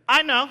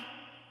 "I know."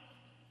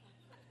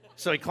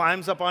 So he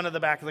climbs up onto the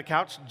back of the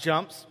couch,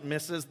 jumps,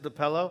 misses the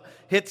pillow,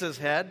 hits his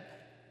head,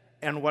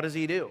 and what does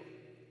he do?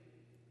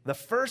 The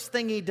first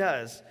thing he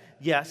does,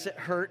 yes, it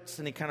hurts,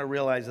 and he kind of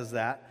realizes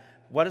that.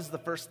 What is the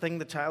first thing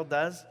the child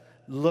does?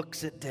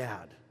 Looks at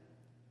dad.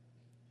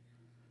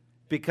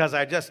 Because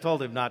I just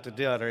told him not to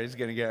do it or he's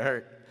going to get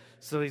hurt.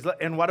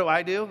 And what do?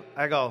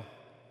 I go,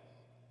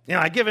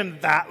 I give him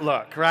that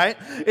look, right?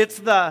 It's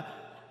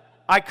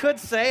I could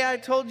say, I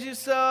told you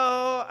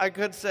so. I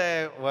could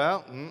say,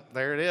 well,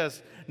 there it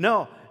is.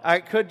 No,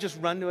 I could just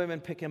run to him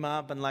and pick him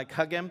up and like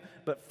hug him.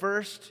 But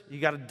first, you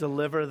got to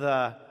deliver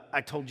the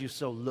I told you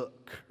so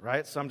look,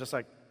 right? So I'm just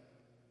like,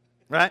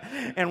 right?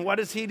 And what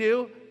does he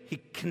do? He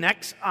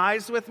connects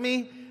eyes with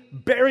me,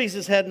 buries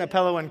his head in a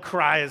pillow and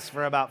cries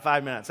for about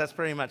 5 minutes. That's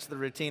pretty much the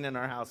routine in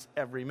our house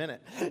every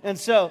minute. And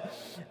so,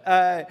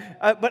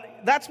 but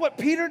that's what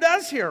Peter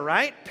does here,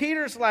 right?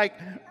 Peter's like,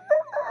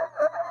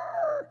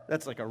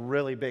 that's like a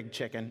really big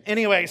chicken.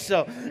 Anyway,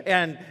 so,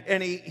 and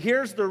he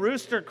hears the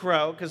rooster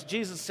crow, because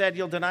Jesus said,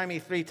 you'll deny me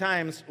 3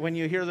 times when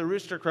you hear the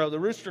rooster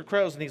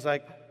crows, and he's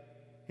like,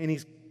 and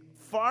he's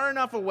far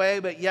enough away,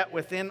 but yet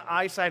within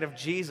eyesight of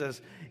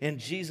Jesus, and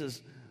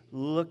Jesus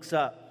looks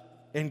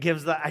up and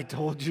gives the I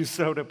told you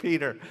so to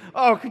Peter.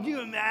 Oh, could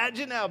you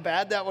imagine how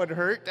bad that would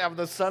hurt to have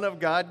the Son of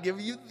God give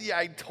you the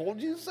I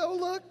told you so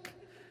look?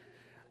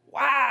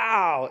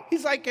 Wow.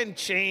 He's like in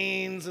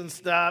chains and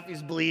stuff.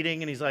 He's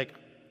bleeding and he's like,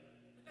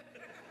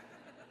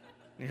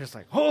 you're just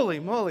like, holy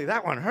moly,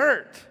 that one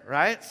hurt,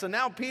 right? So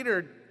now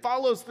Peter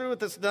follows through with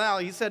this denial.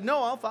 He said,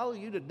 no, I'll follow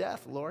you to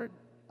death, Lord.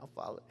 I'll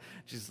follow.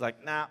 Jesus is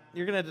like, nah,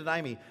 you're going to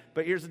deny me.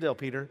 But here's the deal,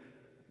 Peter.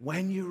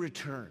 When you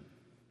return,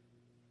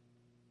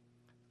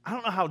 I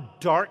don't know how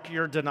dark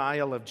your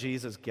denial of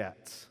Jesus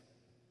gets.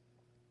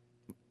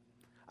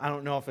 I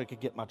don't know if it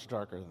could get much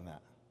darker than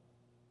that.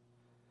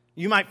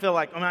 You might feel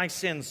like, oh, my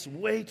sin's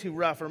way too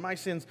rough or my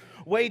sin's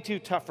way too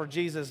tough for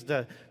Jesus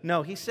to...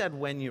 No, he said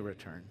when you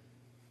return.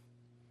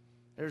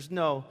 There's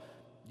no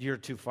you're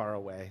too far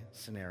away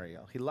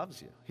scenario. He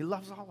loves you. He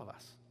loves all of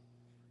us.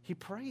 He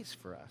prays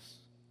for us.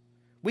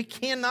 We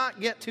cannot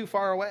get too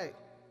far away.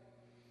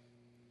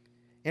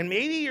 And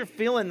maybe you're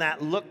feeling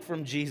that look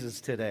from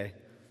Jesus today.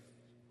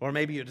 Or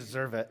maybe you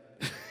deserve it.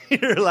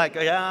 You're like,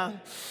 yeah,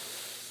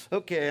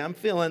 okay, I'm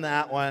feeling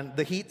that one.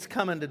 The heat's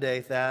coming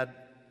today, Thad.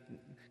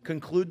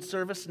 Conclude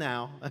service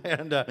now.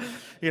 And,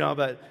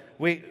 but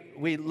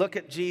we look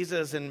at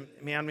Jesus and,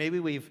 man, maybe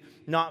we've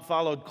not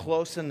followed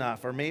close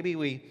enough. Or maybe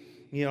we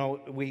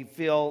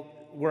feel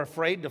we're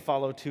afraid to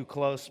follow too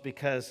close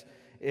because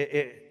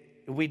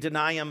we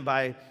deny him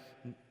by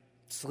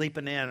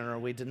sleeping in, or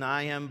we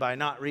deny him by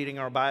not reading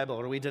our Bible,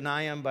 or we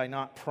deny him by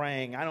not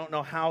praying. I don't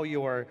know how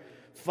you're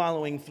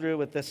following through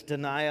with this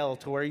denial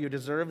to where you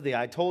deserve the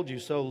I told you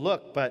so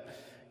look, but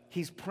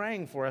he's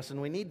praying for us,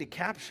 and we need to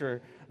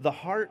capture the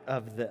heart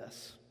of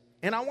this.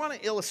 And I want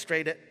to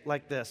illustrate it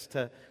like this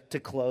to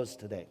close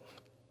today.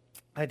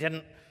 I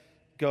didn't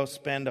go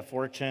spend a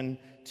fortune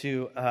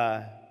to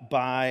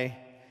buy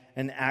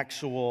an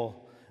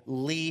actual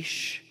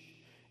leash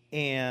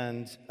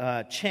and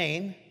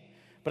chain,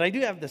 but I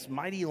do have this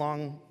mighty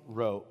long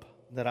rope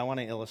that I want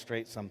to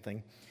illustrate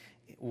something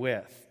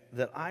with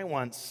that I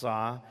once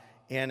saw,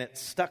 and it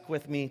stuck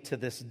with me to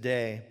this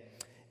day.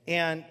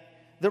 And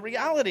the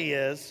reality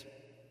is,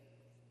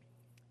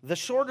 the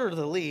shorter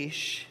the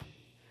leash,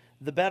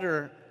 the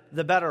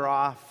better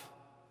off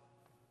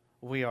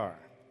we are.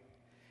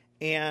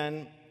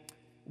 And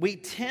we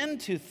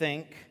tend to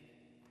think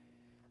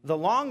the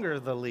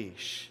longer the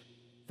leash,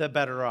 the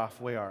better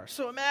off we are.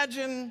 So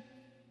imagine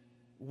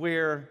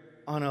we're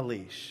on a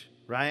leash,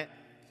 right?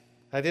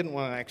 I didn't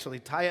want to actually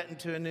tie it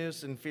into a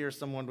noose in fear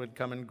someone would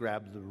come and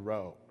grab the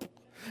rope.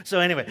 So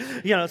anyway,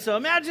 so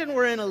imagine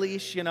we're in a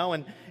leash,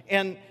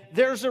 and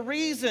there's a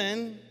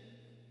reason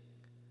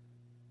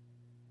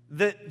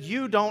that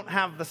you don't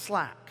have the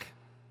slack.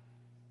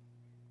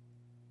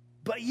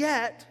 But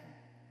yet,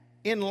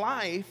 in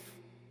life,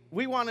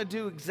 we want to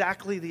do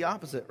exactly the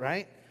opposite,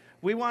 right?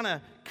 We want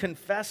to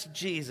confess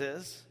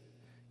Jesus,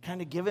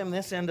 kind of give him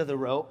this end of the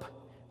rope,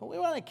 but we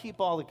want to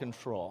keep all the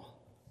control.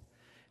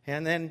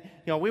 And then,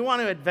 we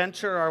want to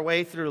adventure our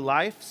way through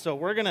life, so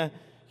we're going to,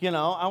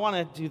 I want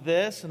to do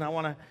this, and I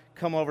want to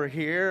come over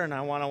here, and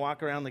I want to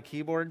walk around the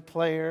keyboard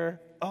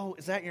player. Oh,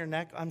 is that your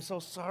neck? I'm so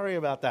sorry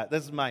about that.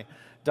 This is my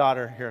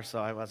daughter here, so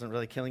I wasn't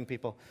really killing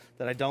people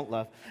that I don't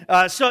love.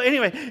 So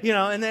anyway,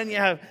 and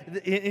then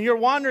you're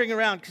wandering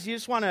around because you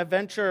just want to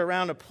venture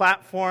around a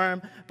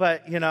platform,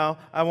 but,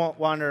 I won't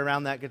wander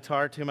around that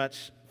guitar too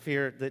much,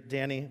 fear that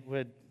Danny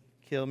would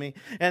kill me.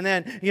 And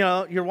then,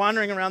 you're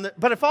wandering around.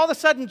 But if all of a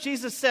sudden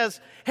Jesus says,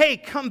 hey,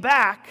 come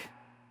back,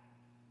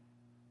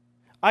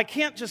 I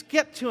can't just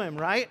get to him,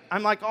 right?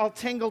 I'm like all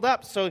tangled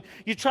up. So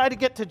you try to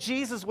get to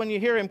Jesus when you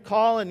hear him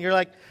call, and you're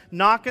like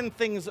knocking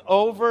things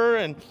over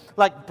and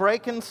like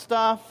breaking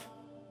stuff.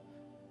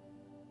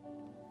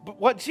 But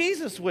what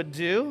Jesus would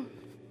do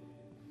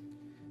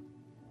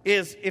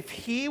is, if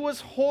he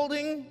was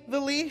holding the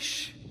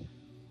leash,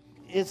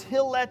 is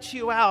he'll let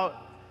you out.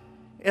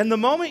 And the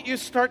moment you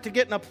start to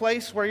get in a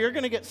place where you're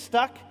going to get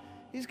stuck,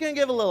 he's going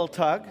to give a little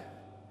tug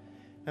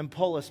and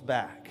pull us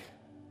back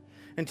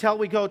until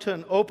we go to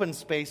an open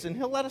space, and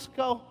he'll let us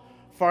go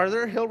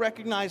farther. He'll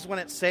recognize when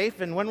it's safe,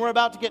 and when we're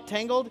about to get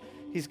tangled,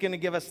 he's going to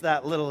give us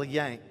that little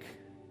yank.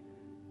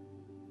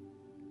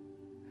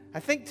 I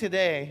think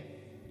today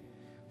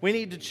we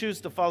need to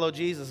choose to follow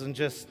Jesus and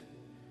just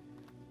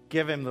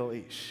give him the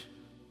leash.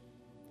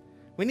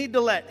 We need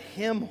to let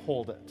him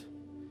hold it.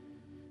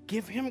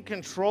 give him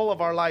control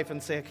of our life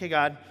and say, okay,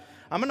 God,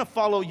 I'm going to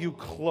follow you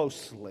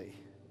closely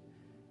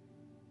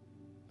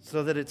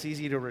so that it's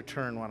easy to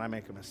return when I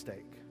make a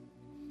mistake.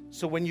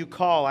 So when you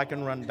call, I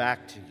can run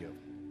back to you.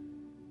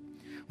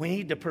 We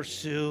need to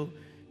pursue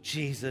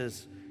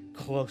Jesus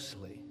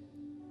closely.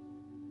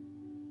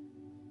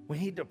 We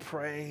need to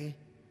pray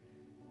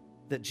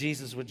that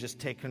Jesus would just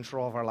take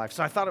control of our life.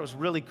 So I thought it was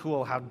really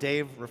cool how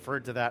Dave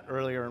referred to that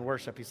earlier in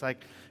worship. He's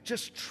like,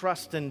 just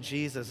trust in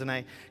Jesus. And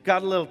I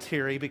got a little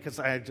teary because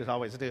I just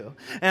always do.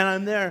 And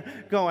I'm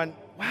there going,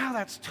 wow,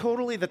 that's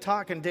totally the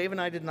talk. And Dave and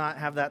I did not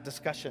have that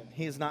discussion.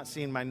 He has not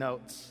seen my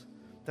notes.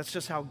 That's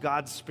just how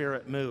God's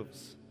Spirit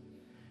moves.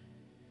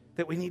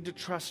 That we need to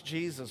trust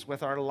Jesus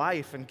with our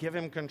life and give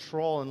him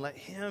control and let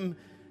him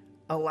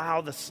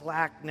allow the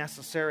slack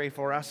necessary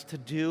for us to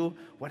do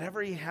whatever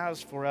he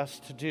has for us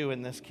to do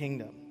in this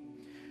kingdom.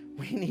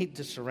 We need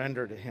to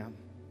surrender to him.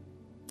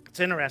 It's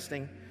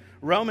interesting.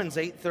 Romans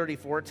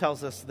 8:34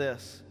 tells us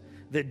this,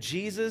 that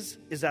Jesus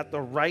is at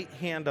the right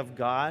hand of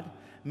God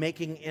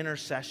making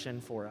intercession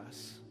for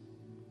us.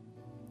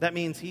 That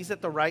means he's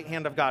at the right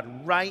hand of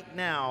God right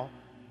now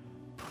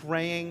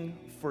praying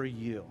for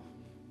you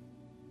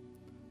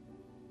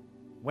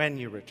when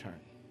you return.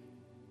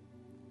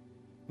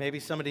 Maybe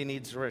somebody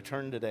needs to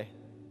return today.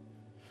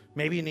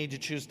 Maybe you need to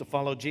choose to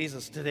follow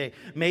Jesus today.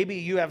 Maybe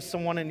you have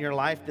someone in your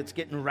life that's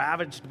getting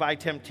ravaged by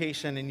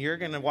temptation, and you're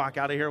going to walk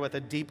out of here with a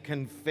deep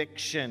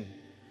conviction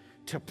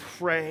to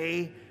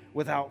pray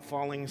without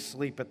falling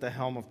asleep at the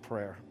helm of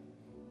prayer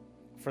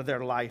for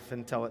their life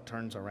until it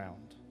turns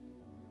around.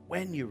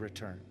 When you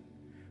return,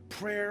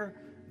 prayer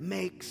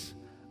makes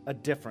a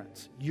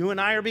difference. You and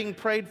I are being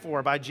prayed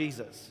for by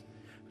Jesus.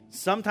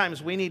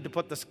 Sometimes we need to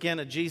put the skin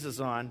of Jesus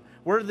on.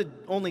 We're the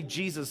only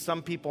Jesus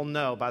some people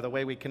know by the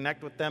way we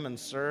connect with them and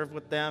serve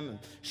with them and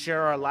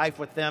share our life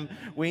with them.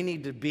 We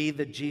need to be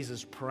the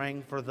Jesus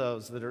praying for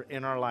those that are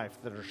in our life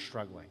that are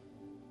struggling.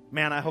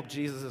 Man, I hope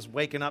Jesus is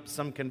waking up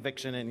some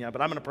conviction in you,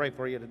 but I'm going to pray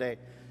for you today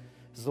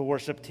as the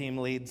worship team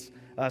leads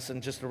us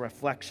in just a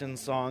reflection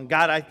song.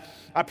 God,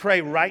 I pray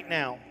right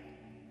now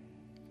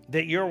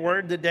that your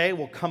word today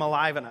will come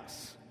alive in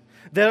us.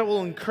 That it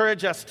will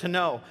encourage us to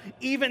know,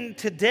 even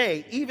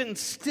today, even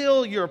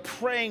still, you're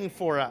praying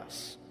for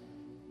us.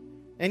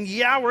 And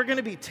yeah, we're going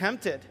to be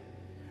tempted,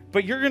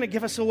 but you're going to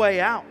give us a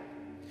way out.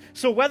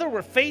 So whether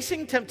we're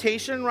facing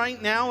temptation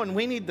right now and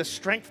we need the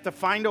strength to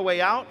find a way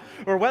out,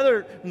 or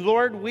whether,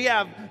 Lord, we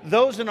have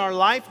those in our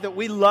life that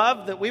we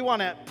love, that we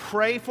want to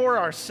pray for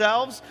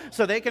ourselves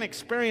so they can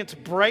experience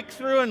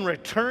breakthrough and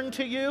return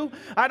to you,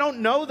 I don't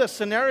know the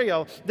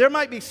scenario. There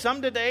might be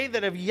some today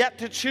that have yet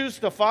to choose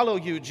to follow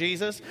you,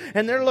 Jesus,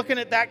 and they're looking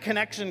at that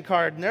connection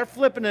card and they're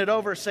flipping it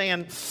over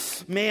saying,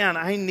 man,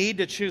 I need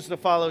to choose to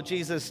follow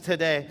Jesus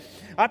today.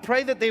 I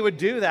pray that they would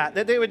do that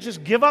they would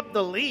just give up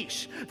the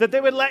leash, that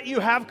they would let you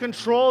have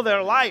control of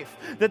their life,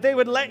 that they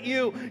would let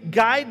you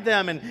guide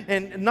them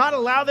and not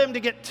allow them to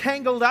get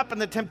tangled up in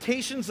the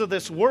temptations of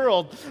this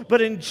world,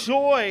 but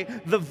enjoy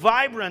the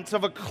vibrance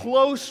of a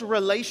close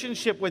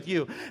relationship with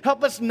you.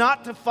 Help us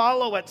not to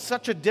follow at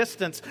such a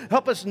distance.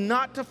 Help us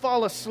not to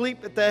fall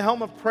asleep at the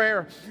helm of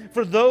prayer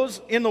for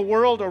those in the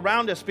world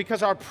around us,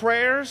 because our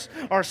prayers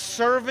are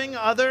serving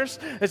others.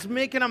 It's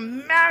making a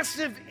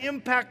massive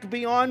impact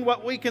beyond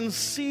what we can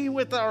see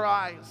with our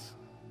eyes.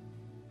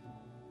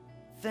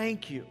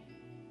 Thank you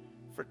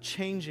for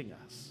changing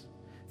us.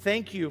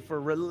 Thank you for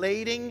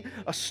relating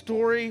a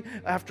story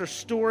after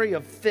story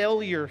of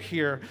failure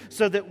here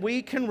so that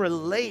we can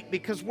relate,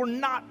 because we're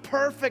not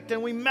perfect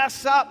and we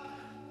mess up,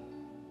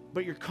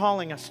 but you're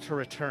calling us to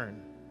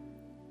return.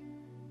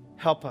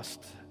 Help us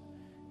to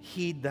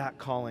heed that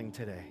calling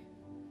today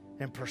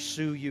and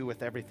pursue you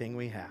with everything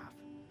we have,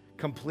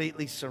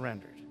 completely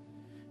surrendered.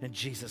 In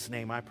Jesus'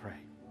 name I pray.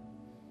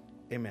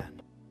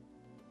 Amen.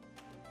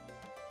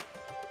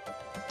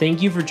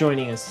 Thank you for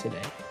joining us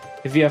today.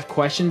 If you have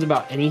questions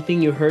about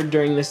anything you heard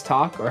during this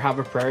talk or have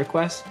a prayer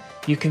request,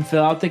 you can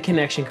fill out the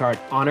connection card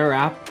on our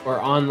app or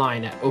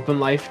online at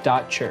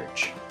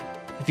openlife.church.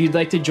 If you'd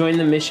like to join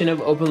the mission of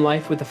Open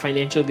Life with a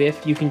financial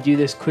gift, you can do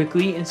this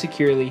quickly and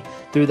securely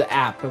through the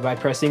app by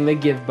pressing the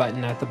Give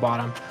button at the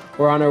bottom,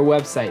 or on our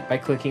website by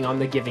clicking on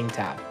the Giving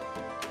tab.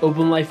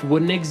 Open Life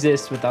wouldn't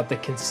exist without the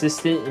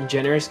consistent and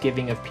generous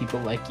giving of people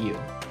like you.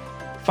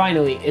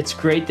 Finally, it's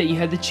great that you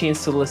had the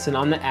chance to listen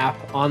on the app,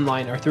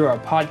 online, or through our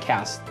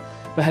podcast.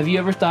 But have you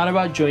ever thought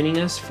about joining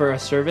us for a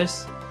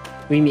service?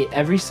 We meet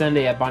every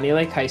Sunday at Bonnie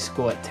Lake High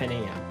School at 10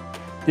 a.m.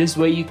 This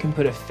way you can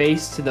put a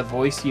face to the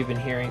voice you've been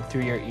hearing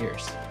through your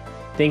ears.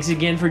 Thanks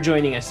again for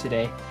joining us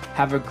today.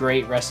 Have a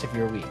great rest of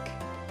your week.